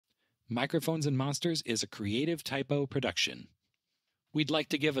Microphones and Monsters is a Creative Typo production. We'd like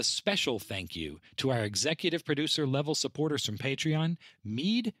to give a special thank you to our executive producer level supporters from Patreon,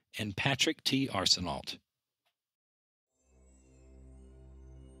 Mead and Patrick T. Arsenault.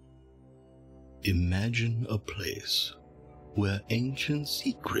 Imagine a place where ancient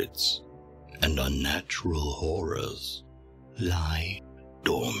secrets and unnatural horrors lie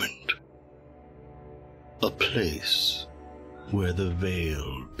dormant. A place where the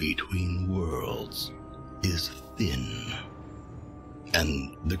veil between worlds is thin,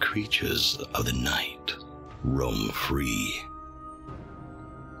 and the creatures of the night roam free.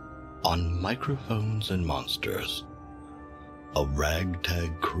 On Microphones and Monsters, a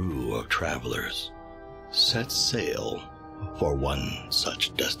ragtag crew of travelers sets sail for one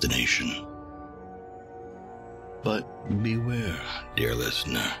such destination. But beware, dear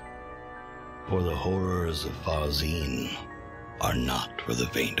listener, for the horrors of Fazine are not for the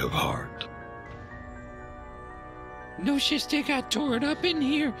faint of heart. Lucius, they got torn up in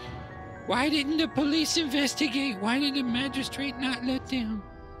here. Why didn't the police investigate? Why did the magistrate not let them?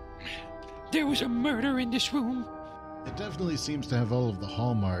 There was a murder in this room. It definitely seems to have all of the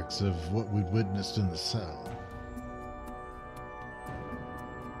hallmarks of what we'd witnessed in the cell.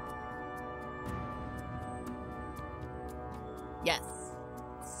 Yes.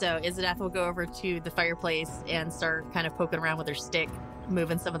 So Izzodath will go over to the fireplace and start kind of poking around with her stick,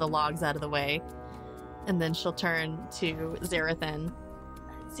 moving some of the logs out of the way. And then she'll turn to Xerothin.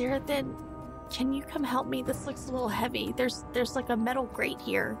 Xerothin, can you come help me? This looks a little heavy. There's like a metal grate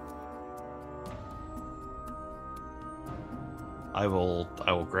here. I will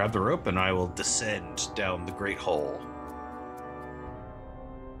grab the rope and I will descend down the great hole.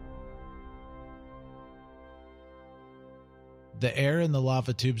 The air in the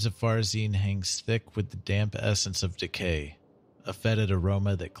lava tubes of Farzine hangs thick with the damp essence of decay, a fetid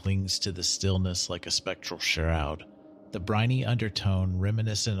aroma that clings to the stillness like a spectral shroud. The briny undertone,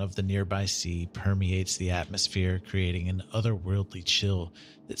 reminiscent of the nearby sea, permeates the atmosphere, creating an otherworldly chill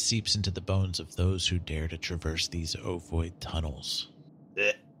that seeps into the bones of those who dare to traverse these ovoid tunnels.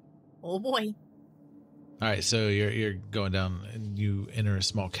 Oh boy. All right, so you're going down and you enter a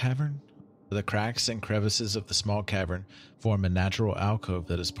small cavern. The cracks and crevices of the small cavern form a natural alcove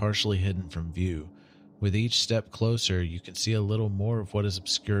that is partially hidden from view. With each step closer, you can see a little more of what is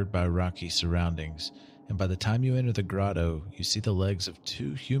obscured by rocky surroundings, and by the time you enter the grotto, you see the legs of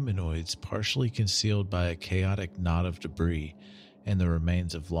two humanoids partially concealed by a chaotic knot of debris and the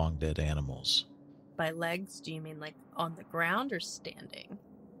remains of long-dead animals. By legs, do you mean like on the ground or standing?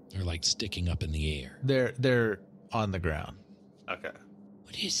 They're like sticking up in the air. They're on the ground. Okay.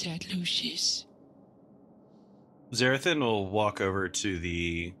 What is that, Lucius? Xerothin will walk over to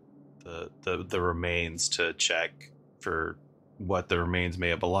the remains to check for what the remains may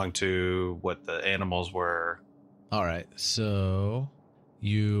have belonged to, what the animals were. All right, so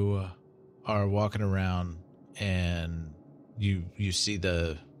you are walking around and you see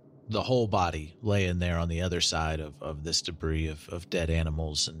the whole body laying there on the other side of this debris of dead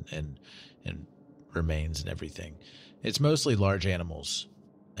animals and remains and everything. It's mostly large animals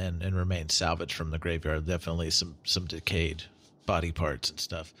and remains salvaged from the graveyard. Definitely some decayed body parts and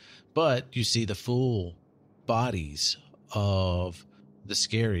stuff. But you see the full bodies of the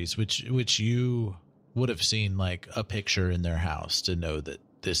Scerris, which you would have seen like a picture in their house to know that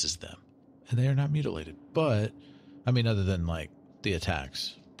this is them. And they are not mutilated. But, I mean, other than like the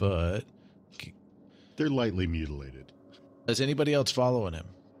attacks, but They're lightly mutilated. is anybody else following him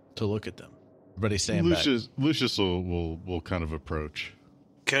to look at them? Everybody stand back. Lucius will kind of approach.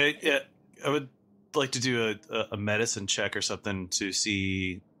 Okay, yeah, I would like to do a medicine check or something to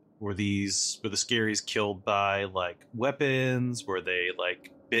see were the Scerris killed by like weapons? Were they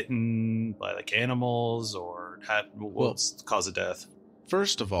like bitten by like animals, or what's the cause of death?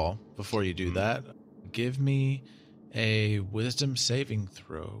 First of all, before you do that, give me a wisdom saving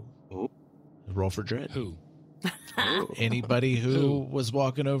throw. Ooh. Roll for dread. Who? Anybody who was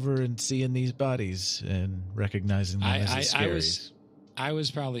walking over and seeing these bodies and recognizing them as the Scerris. I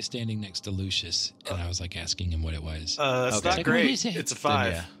was probably standing next to Lucius, and I was like asking him what it was. It's not Like, great. what is it? It's a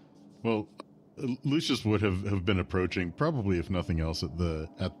 5. Yeah. Well, Lucius would have been approaching, probably if nothing else, at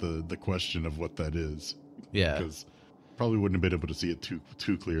the question of what that is. Yeah. Because probably wouldn't have been able to see it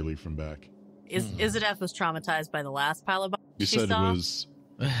too clearly from back. Izzodath was traumatized by the last pile of bodies You she said saw. it was.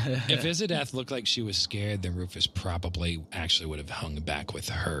 If Izzodath looked like she was scared, then Rufus probably actually would have hung back with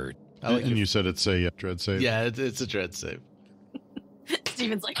her. like And you said it's a dread save? Yeah, it's a dread save.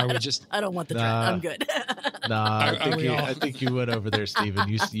 Steven's like, Are we I don't want the dread. I'm good. Nah, Are we all- I think you went over there, Steven.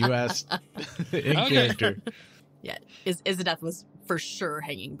 You asked in Okay. character. Yeah, Izzodath was for sure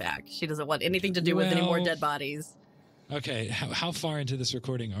hanging back. She doesn't want anything to do with any more dead bodies. Okay, how far into this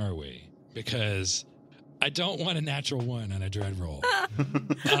recording are we? Because I don't want a natural 1 on a dread roll.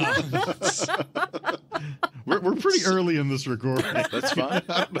 We're pretty early in this recording. That's fine.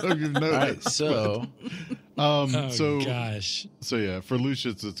 I don't know if you've noticed. All right, so Gosh. So yeah, for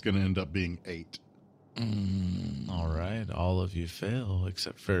Lucius, it's going to end up being 8. all right, all of you fail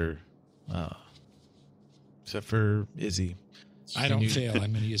except for Izzy. I don't fail.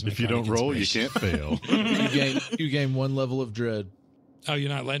 I'm going to use my If you don't Cardiac roll, you Inspiration. can't fail. You gain 1 level of dread. Oh, you're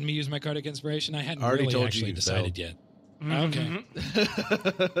not letting me use my Cardiac Inspiration? I hadn't Already really told you actually you decided failed. yet.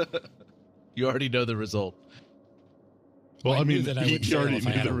 Okay. You already know the result. Well, I I knew mean, that I would he fail already if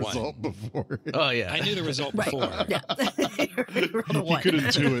I knew had the a 1. result before. Oh yeah, I knew the result Right. before. Yeah. You rolled a 1.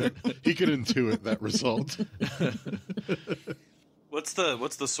 He could intuit that result. What's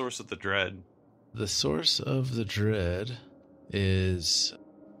the source of the dread? The source of the dread is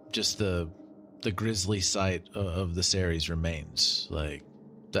just the grisly sight of the Scerri's remains. Like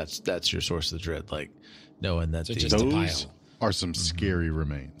that's your source of the dread. Like knowing that So the just a Those pile. are some scary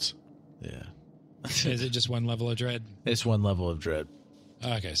remains. yeah, Is it just 1 level of dread? it's 1 level of dread.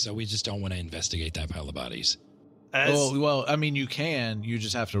 Okay, so we just don't want to investigate that pile of bodies. As Well, I mean, you can. You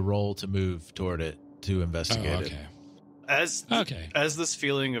just have to roll to move toward it to investigate Oh, it. okay. as as this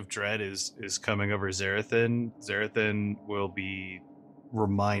feeling of dread is coming over Xerothin will be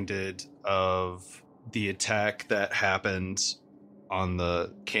reminded of the attack that happened on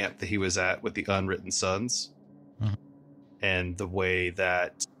the camp that he was at with the Unwritten Sons, Mhm. and the way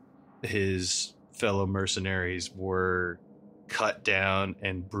that his fellow mercenaries were cut down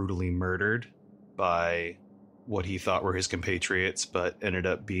and brutally murdered by what he thought were his compatriots, but ended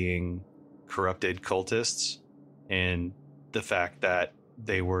up being corrupted cultists, and the fact that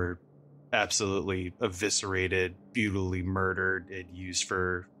they were absolutely eviscerated, brutally murdered, and used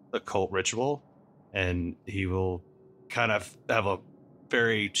for occult ritual. And he will kind of have a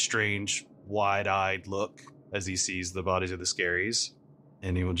very strange, wide-eyed look as he sees the bodies of the Scerries,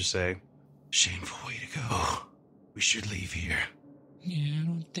 and he will just say, "Shameful way to go. We should leave here." Yeah, I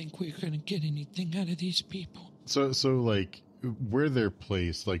don't think we're going to get anything out of these people. So like, where they're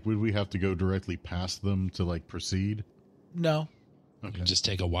placed, like, would we have to go directly past them to, like, proceed? No, Okay. Just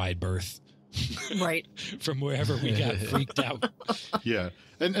take a wide berth Right. from wherever we got freaked out. Yeah.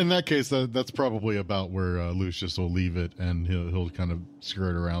 And in that case, that's probably about where Lucius will leave it, and he'll kind of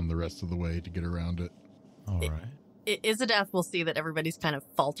skirt around the rest of the way to get around it. all right. Izzodath will see that everybody's kind of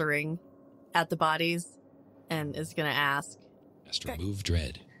faltering at the bodies and is going to ask. Just remove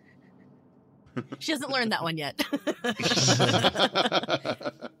dread. She hasn't learned that one yet.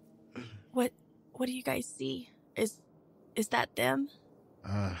 What do you guys see? Is that them?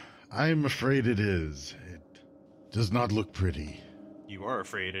 I'm afraid it is. It does not look pretty. You are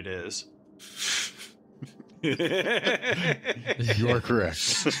afraid it is. You are correct.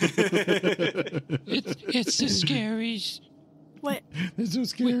 It's the scaries. What It's so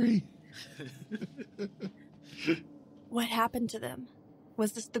scary. what happened to them?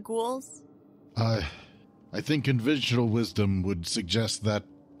 Was this the ghouls? I think conventional wisdom would suggest that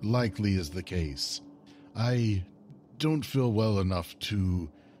likely is the case. I don't feel well enough to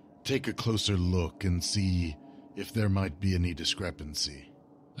take a closer look and see if there might be any discrepancy.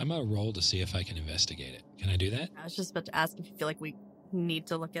 I'm going to roll to see if I can investigate it. Can I do that? I was just about to ask if you feel like we need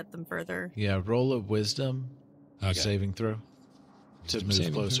to look at them further. Yeah, roll a wisdom Okay. saving throw to Wisdom move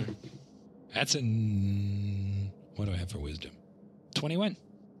saving closer. throw. That's what do I have for wisdom? 21.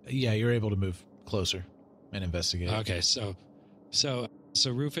 Yeah, you're able to move closer and investigate. Okay, so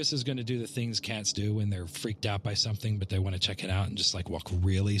Rufus is going to do the things cats do when they're freaked out by something, but they want to check it out and just like walk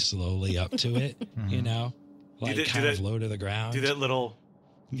really slowly up to it, you know, like Do kind of that- low to the ground. Do that little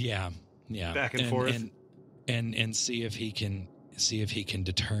Yeah. back and forth. And see if he can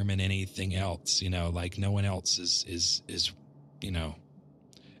determine anything else, you know, like no one else is you know,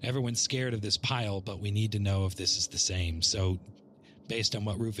 everyone's scared of this pile, but we need to know if this is the same. So based on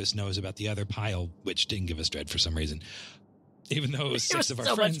what Rufus knows about the other pile, which didn't give us dread for some reason, even though it was six of our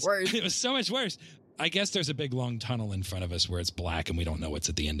so much friends, worse. it was so much worse. I guess there's a big long tunnel in front of us where it's black and we don't know what's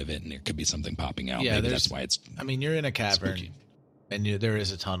at the end of it, and there could be something popping out. Yeah, Maybe there's- that's why it's I mean, you're in a cavern, spooky. and there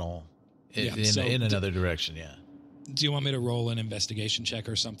is a tunnel Yeah, in so another direction. Yeah. Do you want me to roll an investigation check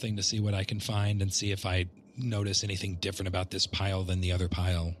or something to see what I can find and see if I notice anything different about this pile than the other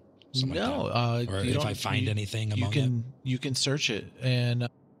pile? Something No, like that. Or you if don't- I find anything you among can you can search it, and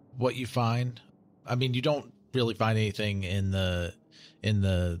what you find. I mean, you don't really find anything in the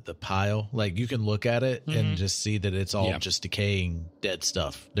pile. Like you can look at it and just see that it's all Yeah. just decaying dead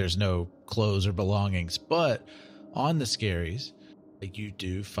stuff. There's no clothes or belongings, but on the Scerries You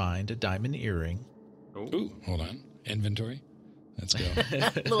do find a diamond earring. Ooh, hold on. Inventory. Let's go.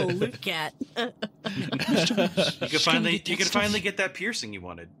 Little loot cat. You can finally get that piercing you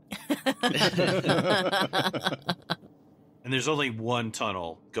wanted. And there's only one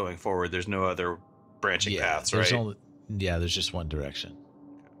tunnel going forward. There's no other branching paths, right? There's just one direction.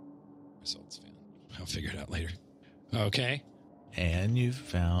 Results found. I'll figure it out later. Okay. And you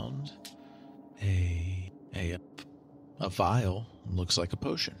found a vial. Looks like a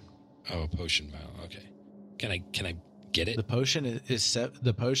potion. Oh, a potion vial. Okay. Can I get it? The potion is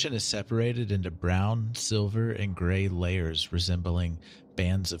separated into brown, silver, and gray layers resembling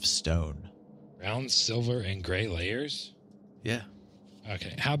bands of stone. Brown, silver, and gray layers? Yeah.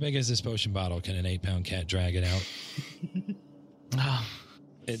 Okay. How big is this potion bottle? Can an 8-pound cat drag it out?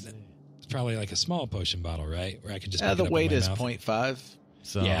 It's probably like a small potion bottle, right? Where I can just pick the it up weight with my is mouth. 0.5.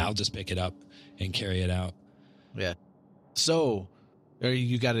 So yeah, I'll just pick it up and carry it out. Yeah. So,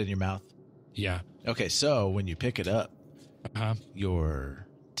 you got it in your mouth? Yeah. Okay, so when you pick it up, your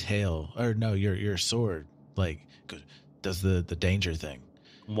tail, or no, your sword, does the danger thing.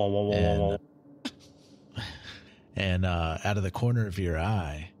 And out of the corner of your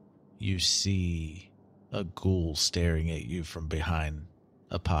eye, you see a ghoul staring at you from behind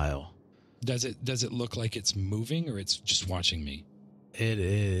a pile. Does it look like it's moving, or it's just watching me?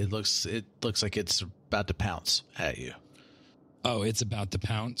 It looks like it's about to pounce at you. Oh, it's about to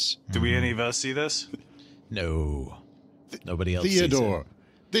pounce? Do we any of us see this? No. Nobody else Theodore.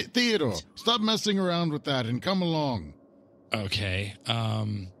 sees it. Theodore, stop messing around with that and come along. Okay.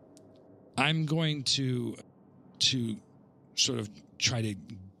 I'm going to sort of try to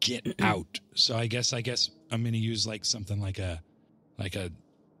get out. So I guess I'm going to use something like a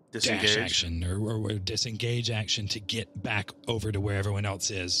Disengage. dash action or disengage action to get back over to where everyone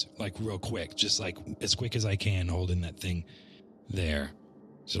else is, real quick, just as quick as I can, holding that thing there.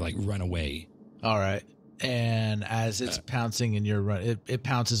 So run away. All right. And as it's pouncing in your run, it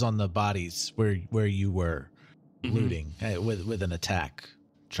pounces on the bodies where you were looting with an attack,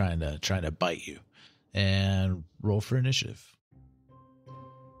 trying to bite you. And roll for initiative.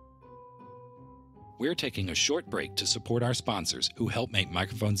 We're taking a short break to support our sponsors who help make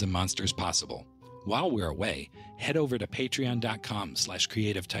Microphones and Monsters possible. While we're away, head over to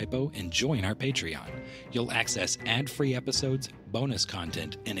patreon.com/creativetypo and join our Patreon. You'll access ad-free episodes, bonus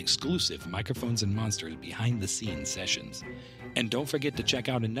content, and exclusive Microphones and Monsters behind-the-scenes sessions. And don't forget to check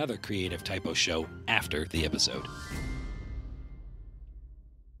out another Creative Typo show after the episode.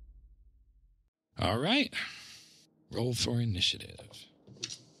 All right. Roll for initiative.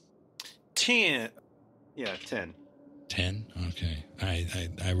 10. Yeah, 10. 10? Okay.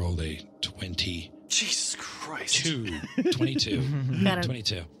 I rolled a 22. Jesus Christ. 22. Got it.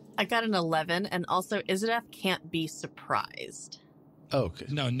 22. I got an 11, and also Izzodath can't be surprised. Oh, okay.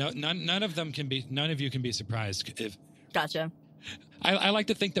 No, none of them can be. None of you can be surprised. If Gotcha. I like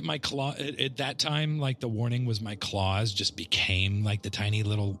to think that my claw at that time, the warning was my claws just became the tiny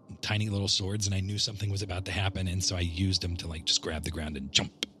little swords, and I knew something was about to happen, and so I used them to just grab the ground and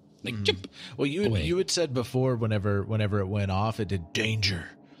jump, jump. Well, you had said before whenever it went off, it did danger.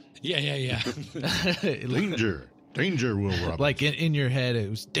 Yeah. Danger, Will Roberts. In your head, it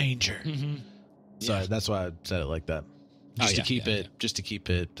was danger. Mm-hmm. So Yeah. that's why I said it like that. Just to keep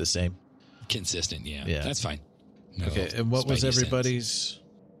it the same. Consistent. Yeah. Yeah. That's fine. No, Okay, and what was Spidey sense. everybody's?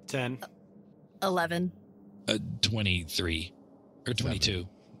 10. 11. 23 or 22.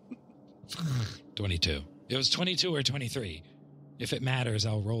 22. It was 22 or 23. If it matters,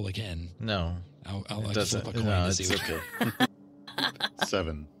 I'll roll again. No, I'll it doesn't. flip a coin No, to see it's what. okay.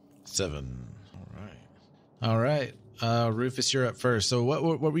 7. 7. All right. Rufus, you're up first. So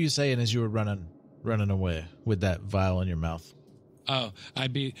what were you saying as you were running away with that vial in your mouth? Oh,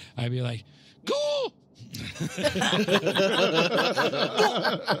 I'd be like, Ghoul!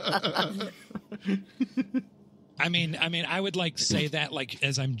 I mean, I would say that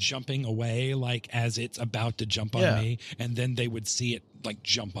as I'm jumping away, as it's about to jump on me, and then they would see it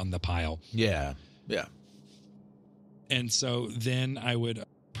jump on the pile. Yeah. And so then I would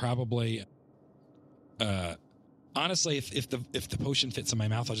probably, honestly, if the potion fits in my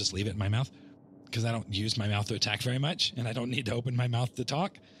mouth, I'll just leave it in my mouth because I don't use my mouth to attack very much, and I don't need to open my mouth to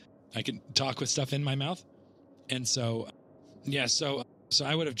talk. I can talk with stuff in my mouth, and so yeah, so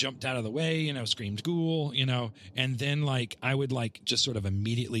I would have jumped out of the way, screamed Ghoul, and then I would just sort of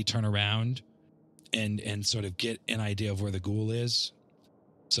immediately turn around and sort of get an idea of where the Ghoul is.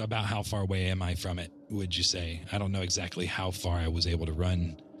 So about how far away am I from it, would you say? I don't know exactly how far I was able to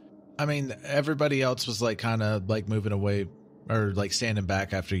run. I mean, everybody else was kind of moving away or standing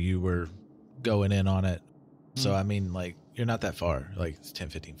back after you were going in on it. So, I mean, you're not that far. Like it's 10,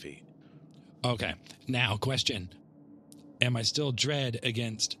 15 feet. Okay. Now, question. Am I still dread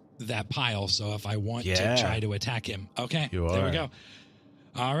against that pile? So if I want to try to attack him. Okay. You There are. we go.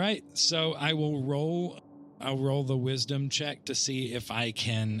 All right. So I'll roll the wisdom check to see if I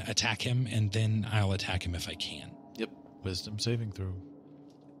can attack him, and then I'll attack him if I can. Yep. Wisdom saving throw.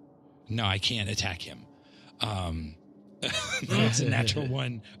 No, I can't attack him. It's a natural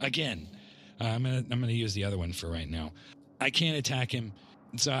one again. I'm gonna use the other one for right now. I can't attack him,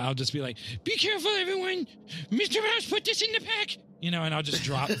 so I'll just be like, "Be careful, everyone! Mr. Mouse put this in the pack." And I'll just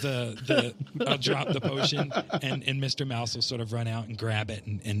drop I'll drop the potion, and Mr. Mouse will sort of run out and grab it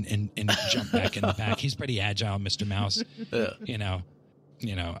and jump back in the pack. He's pretty agile, Mr. Mouse. I'd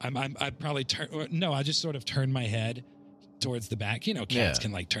probably I just sort of turn my head towards the back. Cats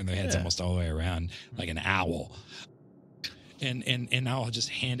can like turn their heads almost all the way around like an owl. And I'll just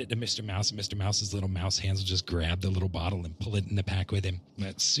hand it to Mr. Mouse, and Mr. Mouse's little mouse hands will just grab the little bottle and pull it in the pack with him.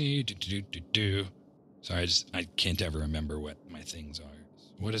 Let's see. Sorry, I can't ever remember what my things are.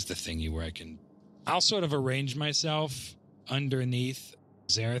 What is the thingy where I'll sort of arrange myself underneath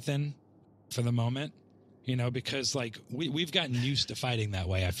Xerothin for the moment, because like we've gotten used to fighting that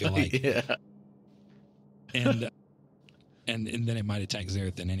way, I feel like. Yeah. And then it might attack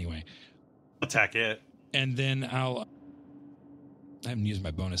Xerothin anyway. Attack it. And then I haven't used my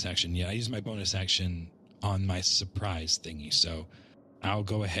bonus action yet. I used my bonus action on my surprise thingy. So I'll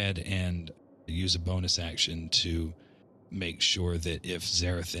go ahead and use a bonus action to make sure that if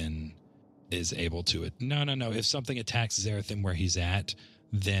Xerothin is able to if something attacks Xerothin where he's at,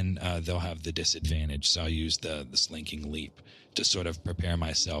 then they'll have the disadvantage. So I'll use the slinking leap to sort of prepare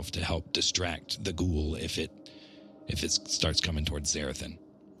myself to help distract the ghoul if it starts coming towards Xerothin.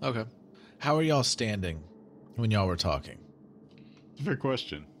 Okay. How are y'all standing when y'all were talking? Fair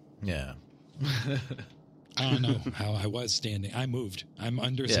question. Yeah. I don't know how I was standing. I moved. I'm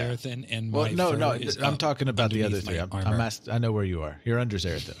under Xerothin, and my fur is I'm talking about the other underneath three. my armor. I know where you are. You're under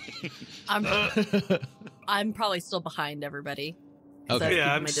Xerothin. I'm probably still behind everybody. Okay.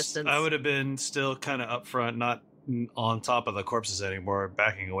 Yeah, my distance. I would have been still kind of up front, not on top of the corpses anymore,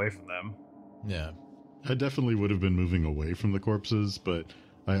 backing away from them. Yeah. I definitely would have been moving away from the corpses, but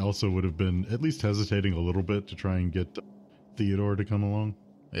I also would have been at least hesitating a little bit to try and get Theodore to come along.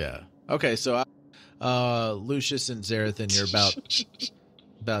 Yeah. Okay, so Lucius and Xerothin, you're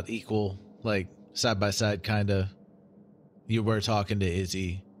about equal, like side by side, kind of. You were talking to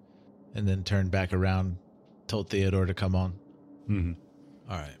Izzy, and then turned back around, told Theodore to come on. Mm-hmm.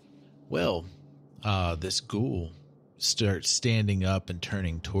 All right. Well, this ghoul starts standing up and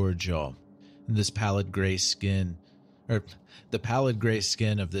turning towards y'all. And this pallid gray skin, or the pallid gray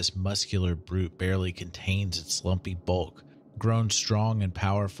skin of this muscular brute barely contains its lumpy bulk. Grown strong and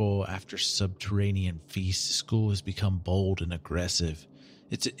powerful after subterranean feasts, this ghoul has become bold and aggressive.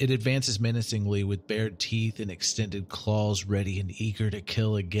 It advances menacingly with bared teeth and extended claws, ready and eager to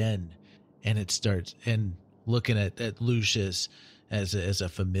kill again. And it starts, and looking at Lucius as a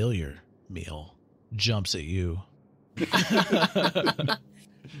familiar meal, jumps at you.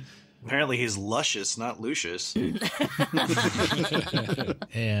 Apparently he's Luscious, not Lucius.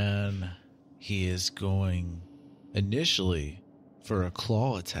 And he is going initially for a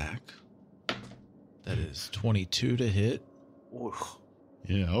claw attack. That is 22 to hit. Oof.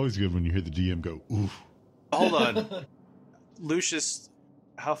 Yeah, always good when you hear the DM go, oof. Hold on. Lucius,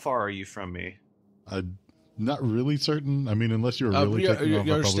 how far are you from me? I'm not really certain. I mean, unless you're really taking off, I you're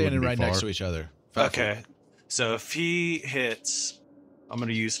probably standing wouldn't be right far. next to each other. Okay. So if he hits, I'm going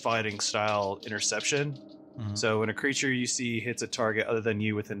to use fighting style interception. Mhm. So when a creature you see hits a target other than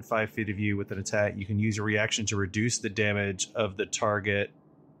you within 5 feet of you with an attack, you can use a reaction to reduce the damage of the target.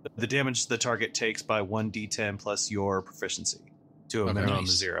 The damage the target takes by 1d10 plus your proficiency to a Okay. minimum of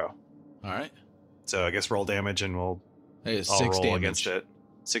Nice. 0. All right. So I guess roll damage and Hey, it's I'll 6 roll damage. against it.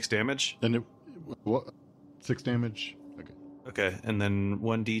 6 damage? And what? 6 damage? Okay. Okay, and then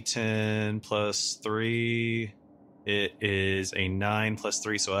 1d10 plus 3. It is a 9 plus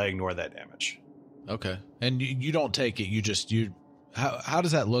 3, so I ignore that damage. Okay. And you don't take it. How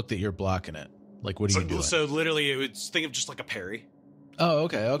does that look that you're blocking it? Like, what are you doing? So literally, it would think of just like a parry. Oh,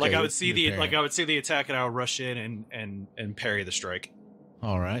 okay. Okay. Like I would see You're parrying. I would see the attack, and I would rush in and parry the strike.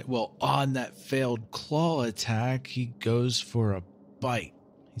 All right. Well, on that failed claw attack, he goes for a bite.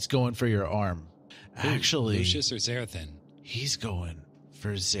 He's going for your arm. Who, Actually, Lucius or Xerothin? he's going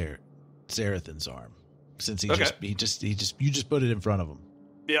for Xerothin's arm, since you Okay. just put it in front of him.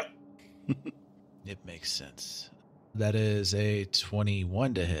 Yep. It makes sense. That is a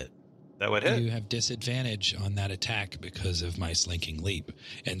 21 to hit. That would hit. You have disadvantage on that attack because of my slinking leap.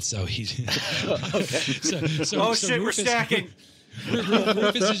 And so he's... Oh, shit, we're stacking.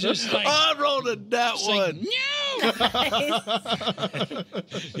 Rufus is just like... I rolled a nat one. Like, no!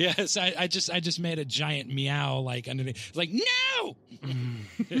 Yes, I just made a giant meow like underneath. Like, no!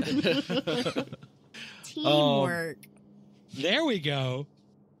 Teamwork. There we go.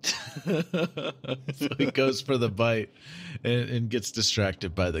 So he goes for the bite and gets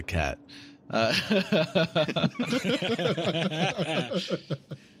distracted by the cat.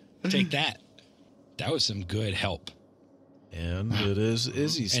 Take that. That was some good help. And it is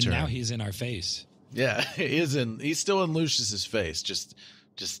Izzy's turn. And now he's in our face. Yeah, he's still in Lucius's face. Just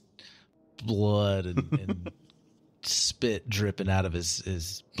blood and spit dripping out of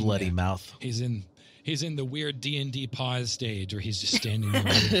his bloody mouth. He's in the weird D&D pause stage where he's just standing there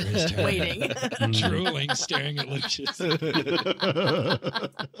waiting for his turn. Waiting. Drooling, staring at Lucius.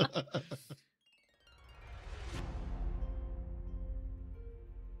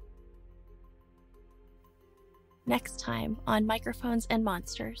 Next time on Microphones and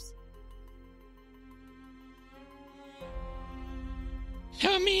Monsters.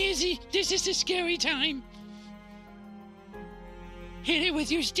 Help me, Izzy. This is a scary time. Hit it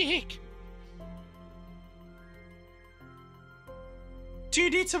with your stick. Do you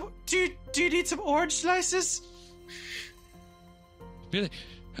need some orange slices? Really?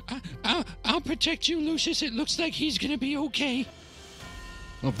 I'll protect you, Lucius. It looks like he's gonna be okay.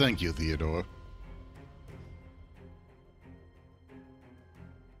 Well, thank you, Theodore.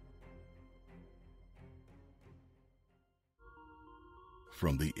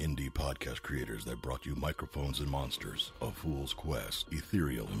 From the indie podcast creators that brought you Microphones and Monsters, A Fool's Quest,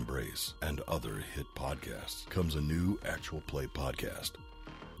 Ethereal Embrace, and other hit podcasts, comes a new actual play podcast,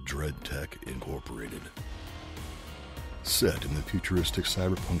 Dread Tech Incorporated. Set in the futuristic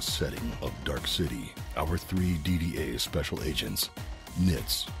cyberpunk setting of Dark City, our 3 DDA special agents,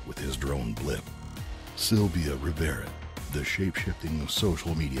 Nitz with his drone blip, Sylvia Rivera, the shape-shifting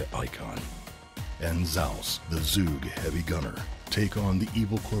social media icon, and Zaus, the Zoog heavy gunner, take on the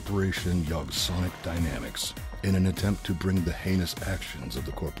evil corporation Yogsonic Dynamics in an attempt to bring the heinous actions of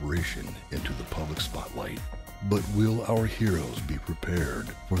the corporation into the public spotlight. But will our heroes be prepared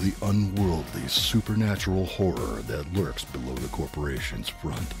for the unworldly supernatural horror that lurks below the corporation's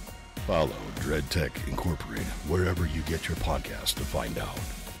front? Follow Dread Tech Incorporated wherever you get your podcast to find out.